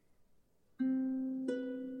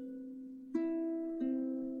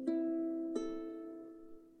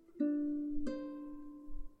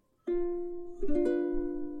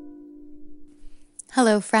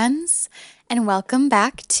Hello, friends, and welcome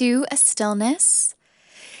back to A Stillness.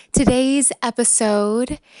 Today's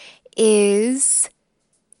episode is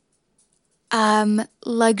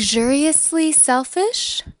luxuriously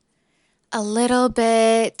selfish, a little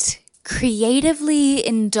bit creatively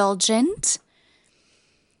indulgent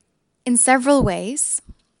in several ways.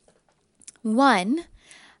 One,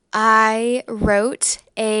 I wrote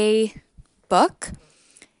a book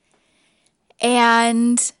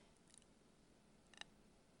and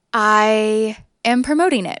I am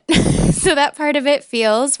promoting it. So that part of it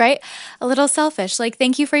feels, right, a little selfish. Like,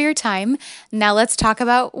 thank you for your time. Now let's talk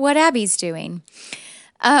about what Abby's doing.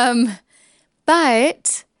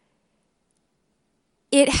 But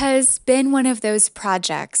it has been one of those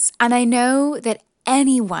projects, and I know that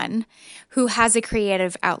anyone who has a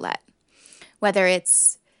creative outlet, whether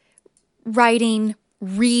it's writing,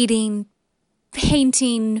 reading,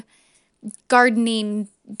 painting, gardening,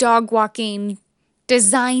 dog walking,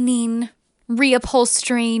 designing,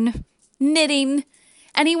 reupholstering, knitting,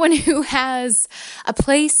 anyone who has a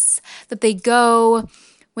place that they go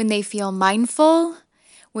when they feel mindful,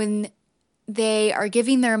 when they are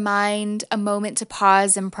giving their mind a moment to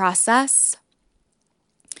pause and process,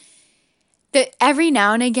 that every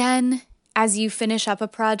now and again, as you finish up a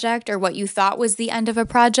project or what you thought was the end of a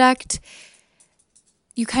project,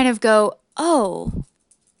 you kind of go, oh,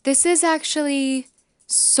 this is actually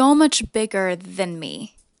so much bigger than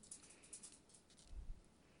me.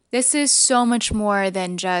 This is so much more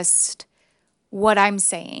than just what I'm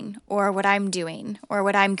saying or what I'm doing or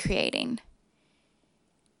what I'm creating.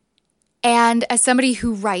 And as somebody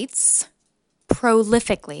who writes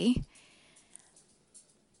prolifically,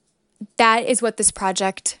 that is what this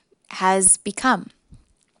project has become.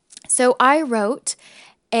 So I wrote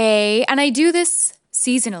and I do this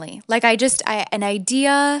seasonally. Like an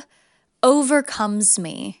idea overcomes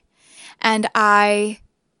me, and I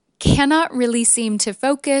cannot really seem to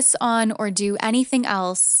focus on or do anything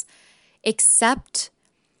else except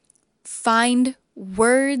find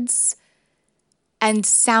words and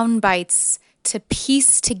sound bites to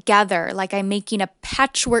piece together like I'm making a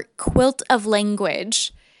patchwork quilt of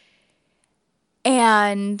language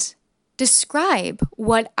and describe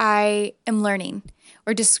what I am learning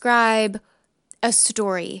or describe a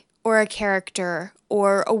story or a character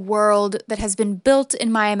or a world that has been built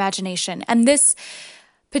in my imagination. And this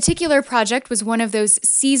particular project was one of those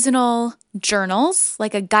seasonal journals,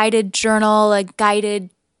 like a guided journal, I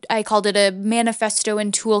called it a Manifesto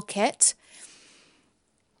and Toolkit.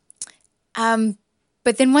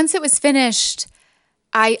 But then once it was finished,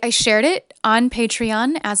 I shared it on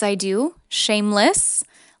Patreon, as I do, shameless.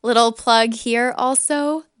 Little plug here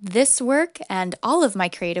also. This work and all of my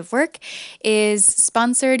creative work is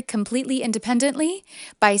sponsored completely independently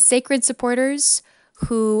by sacred supporters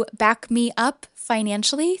who back me up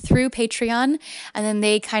financially through Patreon, and then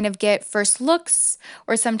they kind of get first looks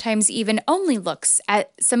or sometimes even only looks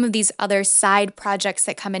at some of these other side projects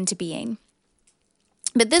that come into being.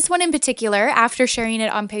 But this one in particular, after sharing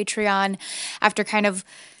it on Patreon, after kind of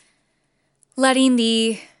letting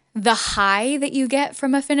the high that you get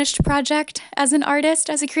from a finished project as an artist,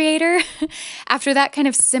 as a creator, after that kind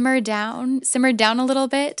of simmered down a little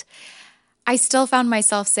bit, I still found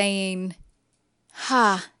myself saying,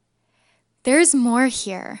 there's more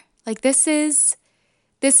here. Like this is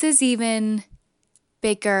even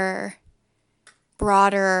bigger,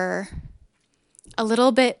 broader, a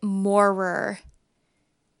little bit morer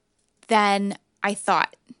than I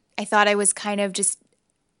thought. I thought I was kind of just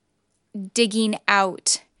digging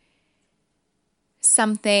out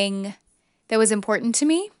something that was important to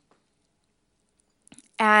me.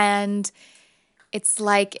 And it's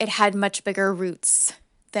like it had much bigger roots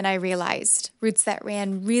than I realized. Roots that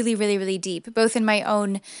ran really, really, really deep, both in my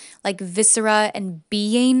own like viscera and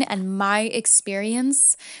being and my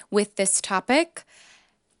experience with this topic,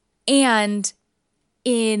 and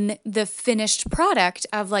in the finished product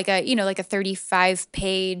of like a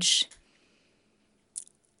 35-page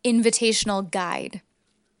invitational guide.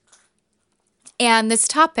 And this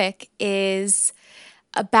topic is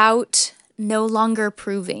about no longer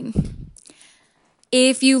proving.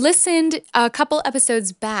 If you listened a couple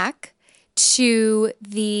episodes back to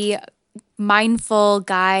the mindful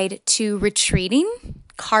guide to retreating,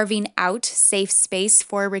 carving out safe space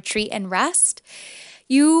for retreat and rest,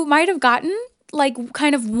 you might have gotten like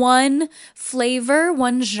kind of one flavor,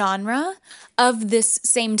 one genre of this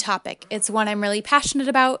same topic. It's one I'm really passionate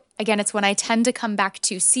about. Again, it's one I tend to come back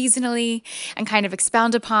to seasonally and kind of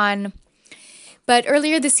expound upon. But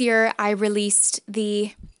earlier this year, I released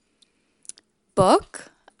the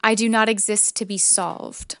book, I Do Not Exist to Be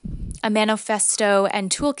Solved. a manifesto and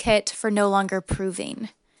toolkit for no longer proving.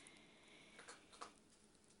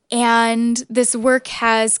 And this work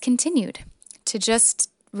has continued to just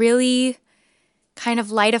really kind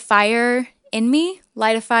of light a fire in me,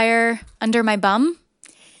 light a fire under my bum,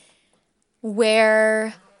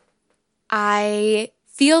 where I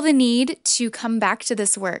feel the need to come back to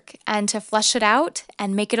this work and to flesh it out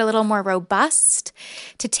and make it a little more robust,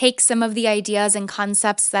 to take some of the ideas and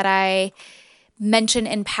concepts that I mention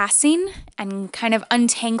in passing and kind of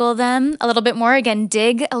untangle them a little bit more. Again,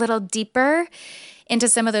 dig a little deeper into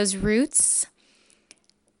some of those roots.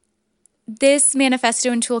 This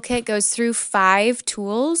manifesto and toolkit goes through 5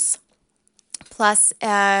 tools plus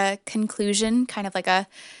a conclusion, kind of like a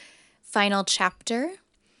final chapter.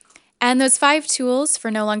 And those 5 tools for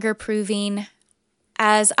no longer proving,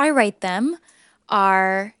 as I write them,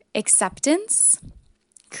 are acceptance,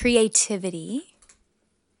 creativity,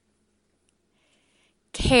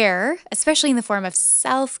 care, especially in the form of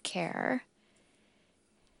self-care,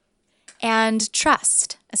 and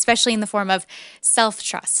trust, especially in the form of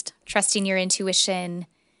self-trust, trusting your intuition,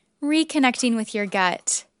 reconnecting with your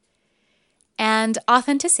gut, and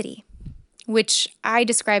authenticity, which I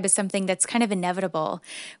describe as something that's kind of inevitable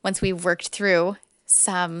once we've worked through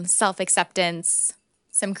some self-acceptance,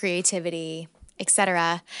 some creativity,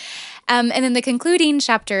 etc. And then the concluding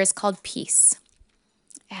chapter is called Peace,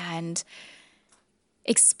 and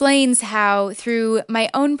explains how through my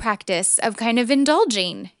own practice of kind of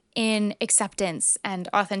indulging in acceptance and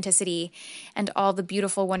authenticity and all the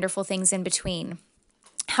beautiful, wonderful things in between,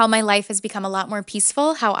 how my life has become a lot more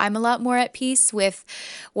peaceful, how I'm a lot more at peace with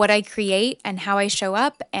what I create and how I show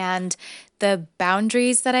up and the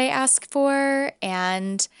boundaries that I ask for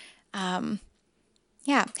and,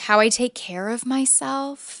 how I take care of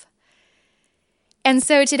myself. And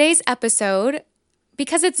so today's episode,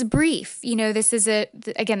 because it's brief, this is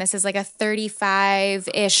like a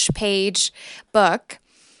 35-ish page book.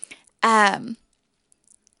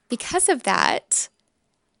 Because of that,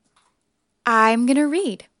 I'm going to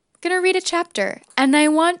read a chapter, and I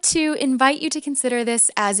want to invite you to consider this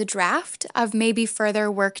as a draft of maybe further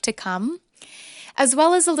work to come, as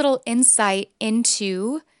well as a little insight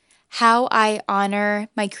into how I honor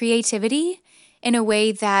my creativity in a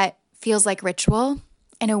way that feels like ritual,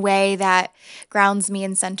 in a way that grounds me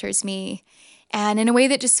and centers me, and in a way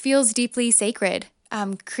that just feels deeply sacred.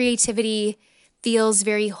 Creativity feels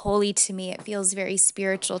very holy to me. It feels very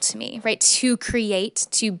spiritual to me, right? To create,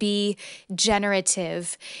 to be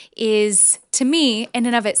generative is, to me, in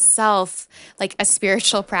and of itself, like a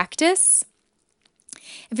spiritual practice.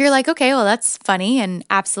 If you're like, okay, well, that's funny and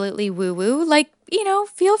absolutely woo-woo,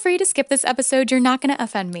 feel free to skip this episode. You're not going to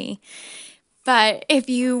offend me. But if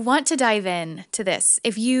you want to dive in to this,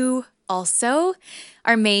 if you also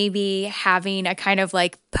are maybe having a kind of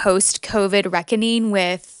like post-COVID reckoning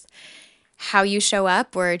with how you show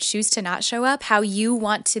up or choose to not show up, how you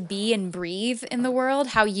want to be and breathe in the world,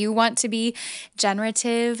 how you want to be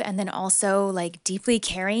generative and then also like deeply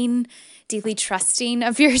caring, deeply trusting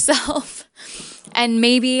of yourself, and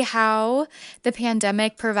maybe how the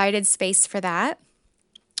pandemic provided space for that.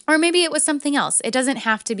 Or maybe it was something else. It doesn't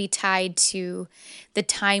have to be tied to the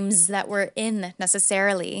times that we're in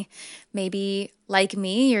necessarily. Maybe like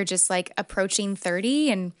me, you're just like approaching 30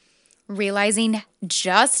 and realizing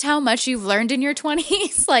just how much you've learned in your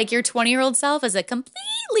 20s. Like your 20-year-old self is a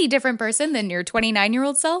completely different person than your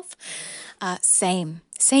 29-year-old self. Same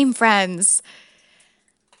friends.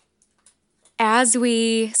 As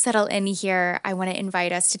we settle in here, I want to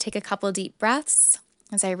invite us to take a couple deep breaths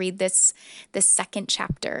as I read this second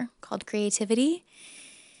chapter called Creativity.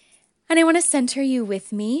 And I want to center you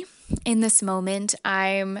with me in this moment.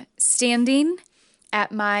 I'm standing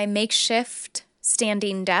at my makeshift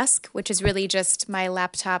standing desk, which is really just my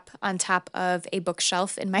laptop on top of a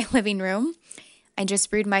bookshelf in my living room. I just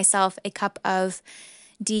brewed myself a cup of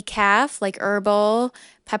decaf, like herbal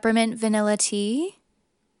peppermint vanilla tea.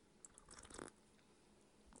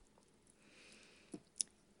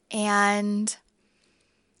 And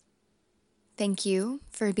thank you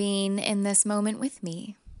for being in this moment with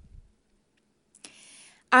me.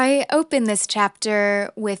 I open this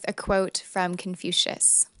chapter with a quote from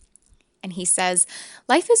Confucius. And he says,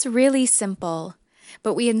 "Life is really simple,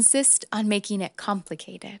 but we insist on making it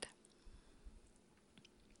complicated."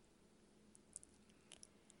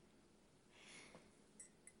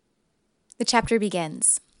 The chapter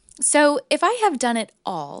begins. So if I have done it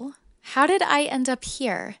all, how did I end up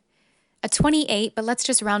here? A 28, but let's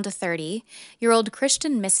just round to 30-year-old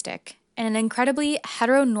Christian mystic in an incredibly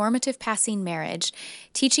heteronormative passing marriage,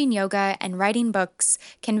 teaching yoga and writing books,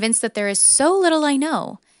 convinced that there is so little I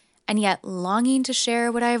know, and yet longing to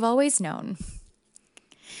share what I have always known.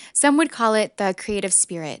 Some would call it the creative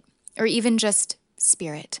spirit, or even just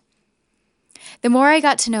spirit. The more I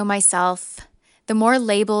got to know myself, the more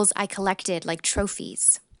labels I collected like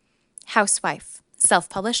trophies. Housewife,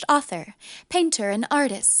 self-published author, painter and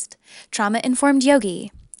artist, trauma-informed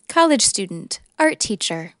yogi, college student, art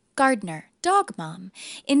teacher, gardener, dog mom,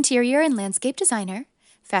 interior and landscape designer,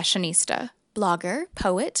 fashionista, blogger,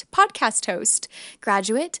 poet, podcast host,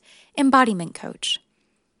 graduate, embodiment coach.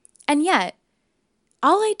 And yet,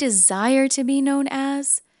 all I desire to be known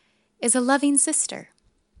as is a loving sister,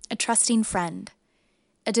 a trusting friend,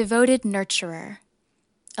 a devoted nurturer,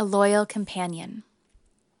 a loyal companion.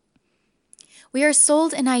 We are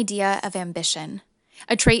sold an idea of ambition,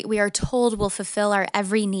 a trait we are told will fulfill our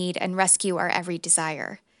every need and rescue our every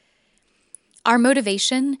desire. Our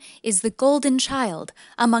motivation is the golden child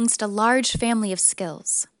amongst a large family of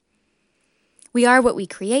skills. We are what we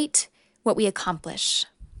create, what we accomplish.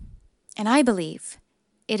 And I believe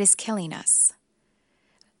it is killing us,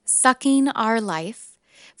 sucking our life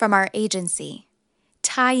from our agency,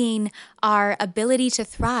 tying our ability to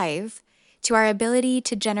thrive to our ability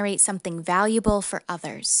to generate something valuable for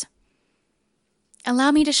others.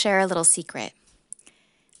 Allow me to share a little secret.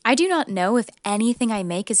 I do not know if anything I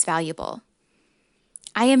make is valuable.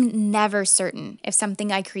 I am never certain if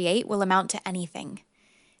something I create will amount to anything.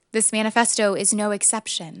 This manifesto is no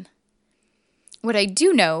exception. What I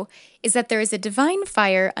do know is that there is a divine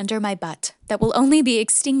fire under my butt that will only be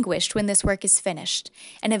extinguished when this work is finished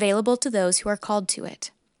and available to those who are called to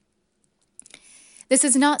it. This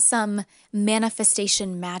is not some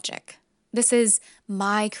manifestation magic. This is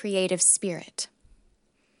my creative spirit.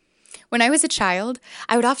 When I was a child,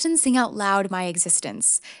 I would often sing out loud my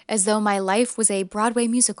existence, as though my life was a Broadway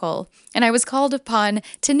musical, and I was called upon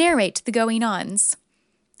to narrate the going-ons.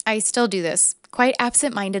 I still do this, quite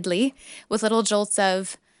absent-mindedly, with little jolts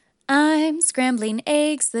of, I'm scrambling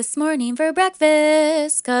eggs this morning for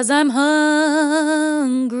breakfast, 'cause I'm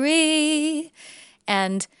hungry,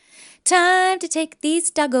 and time to take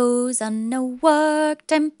these doggos on a walk,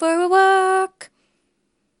 time for a walk.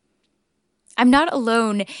 I'm not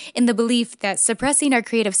alone in the belief that suppressing our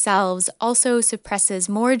creative selves also suppresses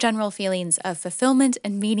more general feelings of fulfillment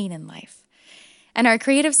and meaning in life. And our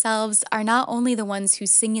creative selves are not only the ones who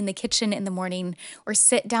sing in the kitchen in the morning or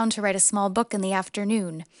sit down to write a small book in the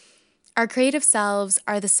afternoon. Our creative selves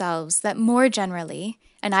are the selves that more generally,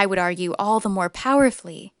 and I would argue all the more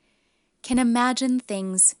powerfully, can imagine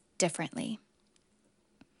things differently.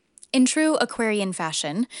 In true Aquarian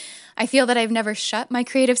fashion, I feel that I've never shut my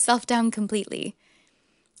creative self down completely.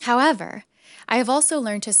 However, I have also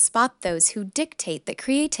learned to spot those who dictate that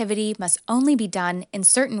creativity must only be done in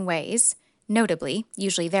certain ways, notably,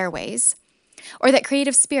 usually their ways, or that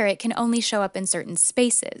creative spirit can only show up in certain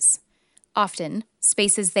spaces, often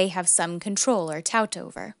spaces they have some control or tout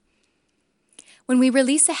over. When we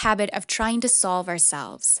release a habit of trying to solve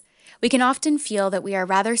ourselves, we can often feel that we are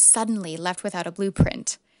rather suddenly left without a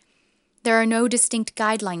blueprint. There are no distinct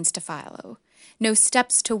guidelines to follow, no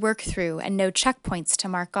steps to work through, and no checkpoints to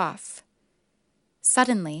mark off.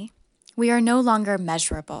 Suddenly, we are no longer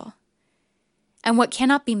measurable. And what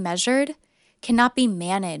cannot be measured cannot be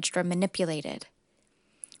managed or manipulated.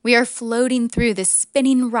 We are floating through this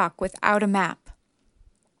spinning rock without a map.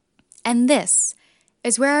 And this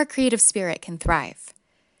is where our creative spirit can thrive.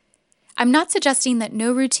 I'm not suggesting that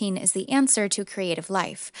no routine is the answer to a creative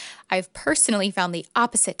life. I've personally found the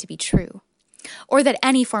opposite to be true, or that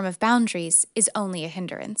any form of boundaries is only a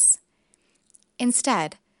hindrance.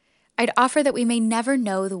 Instead, I'd offer that we may never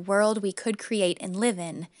know the world we could create and live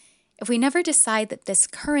in if we never decide that this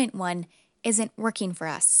current one isn't working for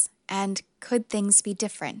us, and could things be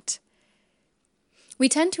different? We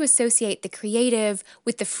tend to associate the creative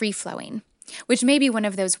with the free-flowing, which may be one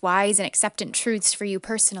of those wise and acceptant truths for you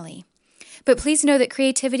personally. But please know that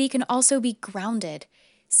creativity can also be grounded,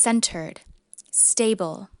 centered,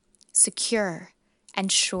 stable, secure,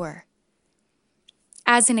 and sure.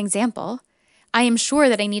 As an example, I am sure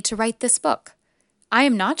that I need to write this book. I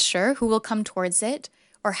am not sure who will come towards it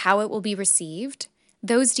or how it will be received.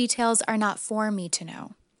 Those details are not for me to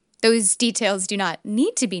know. Those details do not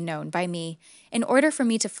need to be known by me in order for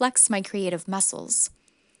me to flex my creative muscles.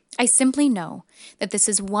 I simply know that this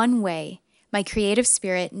is one way my creative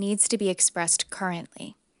spirit needs to be expressed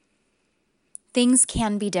currently. Things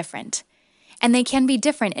can be different, and they can be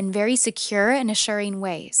different in very secure and assuring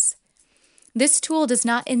ways. This tool does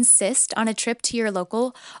not insist on a trip to your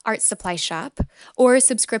local art supply shop or a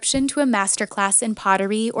subscription to a masterclass in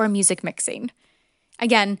pottery or music mixing.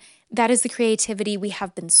 Again, that is the creativity we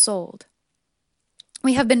have been sold.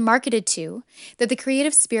 We have been marketed to that the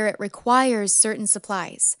creative spirit requires certain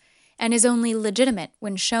supplies and is only legitimate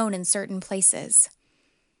when shown in certain places.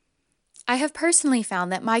 I have personally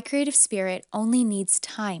found that my creative spirit only needs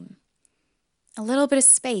time, a little bit of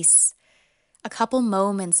space, a couple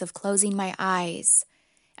moments of closing my eyes,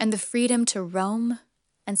 and the freedom to roam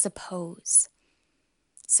and suppose.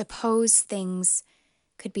 Suppose things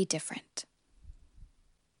could be different.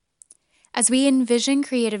 As we envision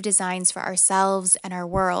creative designs for ourselves and our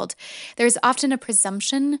world, there is often a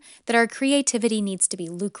presumption that our creativity needs to be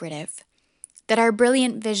lucrative, that our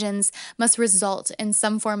brilliant visions must result in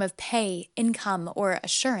some form of pay, income, or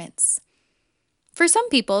assurance. For some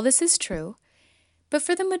people, this is true, but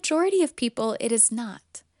for the majority of people, it is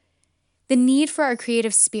not. The need for our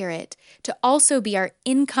creative spirit to also be our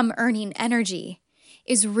income-earning energy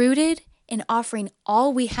is rooted in offering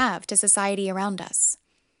all we have to society around us.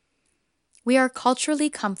 We are culturally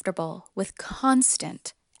comfortable with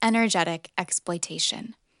constant, energetic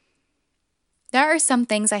exploitation. There are some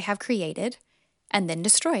things I have created and then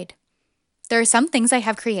destroyed. There are some things I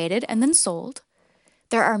have created and then sold.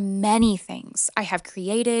 There are many things I have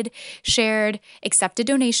created, shared, accepted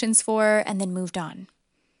donations for, and then moved on.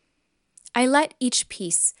 I let each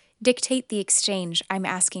piece dictate the exchange I'm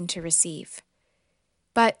asking to receive.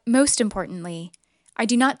 But most importantly, I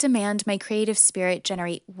do not demand my creative spirit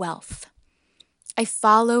generate wealth. I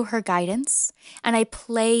follow her guidance, and I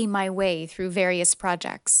play my way through various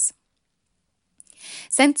projects.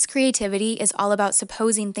 Since creativity is all about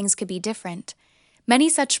supposing things could be different, many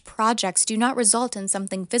such projects do not result in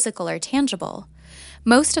something physical or tangible.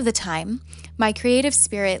 Most of the time, my creative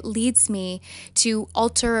spirit leads me to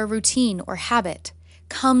alter a routine or habit,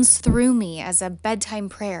 comes through me as a bedtime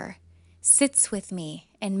prayer, sits with me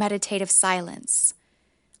in meditative silence,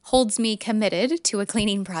 holds me committed to a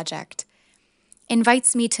cleaning project,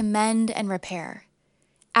 invites me to mend and repair,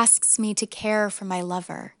 asks me to care for my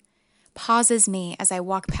lover, pauses me as I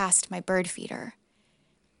walk past my bird feeder.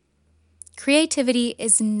 Creativity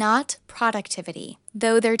is not productivity,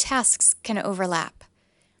 though their tasks can overlap.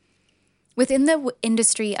 Within the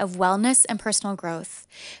industry of wellness and personal growth,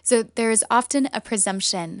 so there is often a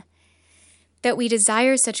presumption that we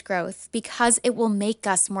desire such growth because it will make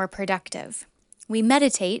us more productive. We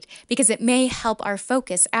meditate because it may help our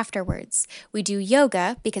focus afterwards. We do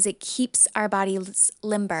yoga because it keeps our bodies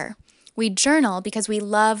limber. We journal because we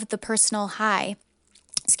love the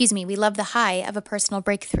high of a personal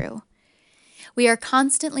breakthrough. We are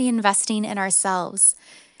constantly investing in ourselves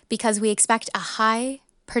because we expect a high,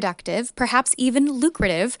 productive, perhaps even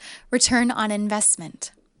lucrative return on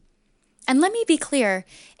investment. And let me be clear,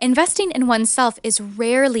 investing in oneself is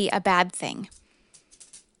rarely a bad thing.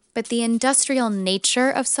 But the industrial nature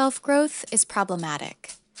of self-growth is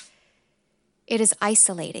problematic. It is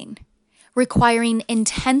isolating, requiring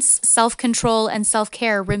intense self-control and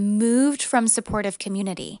self-care removed from supportive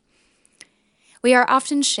community. We are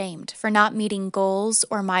often shamed for not meeting goals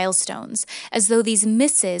or milestones, as though these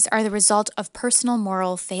misses are the result of personal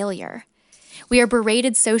moral failure. We are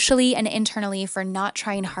berated socially and internally for not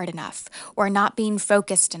trying hard enough or not being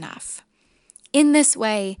focused enough. In this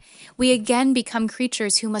way, we again become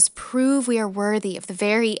creatures who must prove we are worthy of the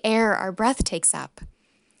very air our breath takes up.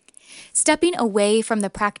 Stepping away from the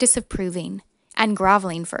practice of proving and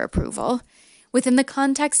groveling for approval within the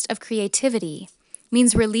context of creativity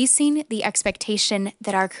means releasing the expectation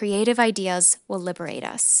that our creative ideas will liberate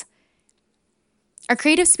us. Our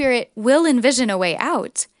creative spirit will envision a way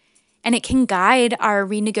out, and it can guide our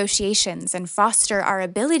renegotiations and foster our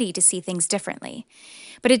ability to see things differently.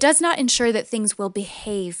 But it does not ensure that things will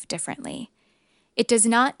behave differently. It does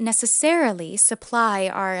not necessarily supply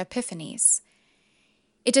our epiphanies.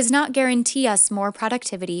 It does not guarantee us more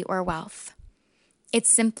productivity or wealth. It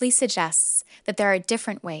simply suggests that there are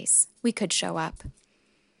different ways we could show up,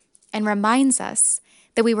 and reminds us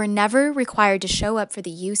that we were never required to show up for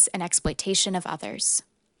the use and exploitation of others.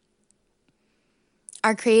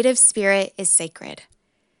 Our creative spirit is sacred.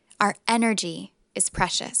 Our energy is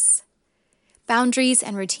precious. Boundaries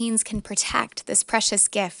and routines can protect this precious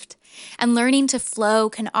gift, and learning to flow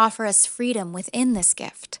can offer us freedom within this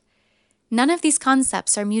gift. None of these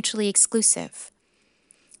concepts are mutually exclusive.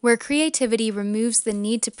 Where creativity removes the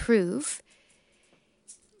need to prove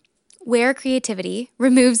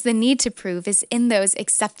is in those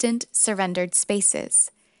acceptant, surrendered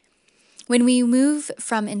spaces. When we move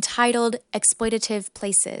from entitled, exploitative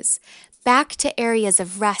places back to areas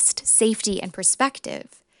of rest, safety, and perspective,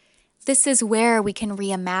 this is where we can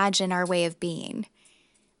reimagine our way of being.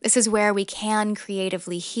 This is where we can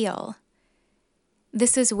creatively heal.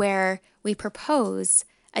 This is where we propose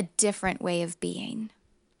a different way of being.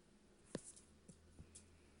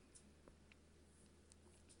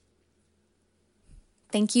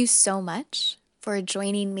 thank you so much for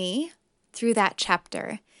joining me through that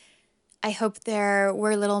chapter. I hope there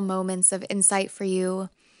were little moments of insight for you,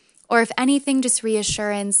 or if anything, just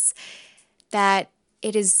reassurance that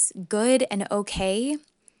it is good and okay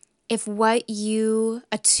if what you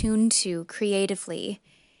attune to creatively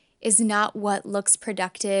is not what looks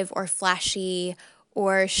productive or flashy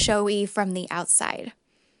or showy from the outside.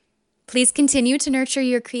 Please continue to nurture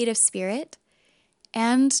your creative spirit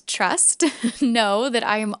and trust, know that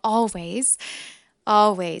I am always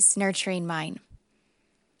nurturing mine.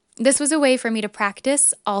 This was a way for me to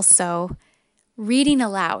practice also reading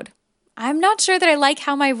aloud. I'm not sure that I like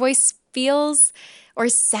how my voice feels or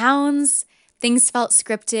sounds. Things felt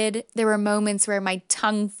scripted. There were moments where my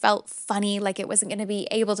tongue felt funny, like it wasn't going to be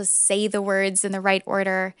able to say the words in the right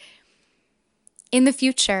order. In the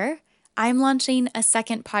future, I'm launching a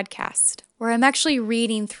second podcast where I'm actually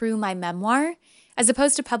reading through my memoir as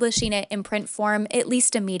opposed to publishing it in print form, at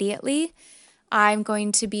least immediately. I'm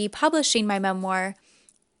going to be publishing my memoir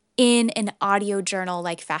in an audio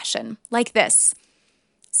journal-like fashion, like this.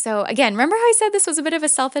 So again, remember how I said this was a bit of a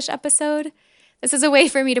selfish episode? This is a way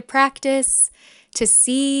for me to practice, to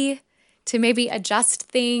see, to maybe adjust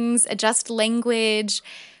things, adjust language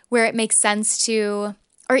where it makes sense to,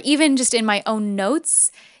 or even just in my own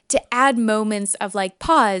notes, to add moments of like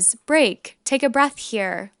pause, break, take a breath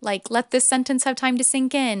here, like let this sentence have time to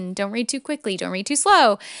sink in, don't read too quickly, don't read too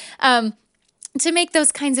slow, to make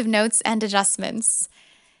those kinds of notes and adjustments.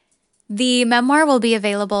 The memoir will be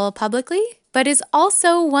available publicly, but is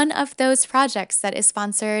also one of those projects that is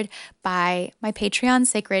sponsored by my Patreon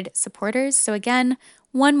Sacred supporters. So again,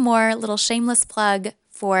 one more little shameless plug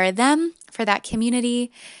for them, for that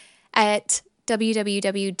community at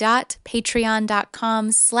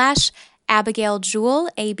www.patreon.com/AbigailJewell,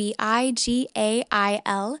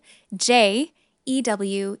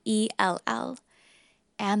 AbigailJewell.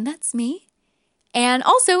 And that's me. And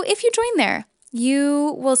also, if you join there,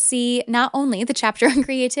 you will see not only the chapter on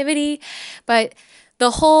creativity, but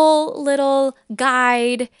the whole little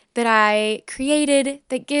guide that I created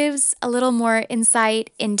that gives a little more insight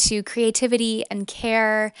into creativity and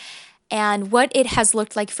care and what it has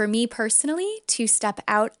looked like for me personally to step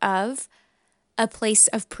out of a place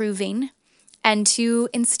of proving and to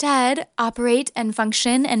instead operate and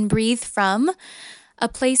function and breathe from a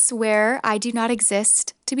place where I do not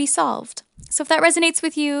exist to be solved. So if that resonates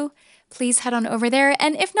with you, please head on over there.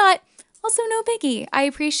 And if not, also no biggie. I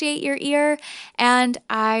appreciate your ear and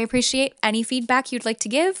I appreciate any feedback you'd like to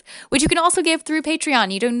give, which you can also give through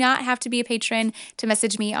Patreon. You do not have to be a patron to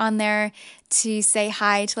message me on there, to say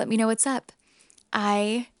hi, to let me know what's up.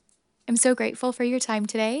 I am so grateful for your time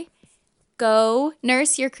today. Go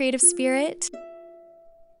nurse your creative spirit.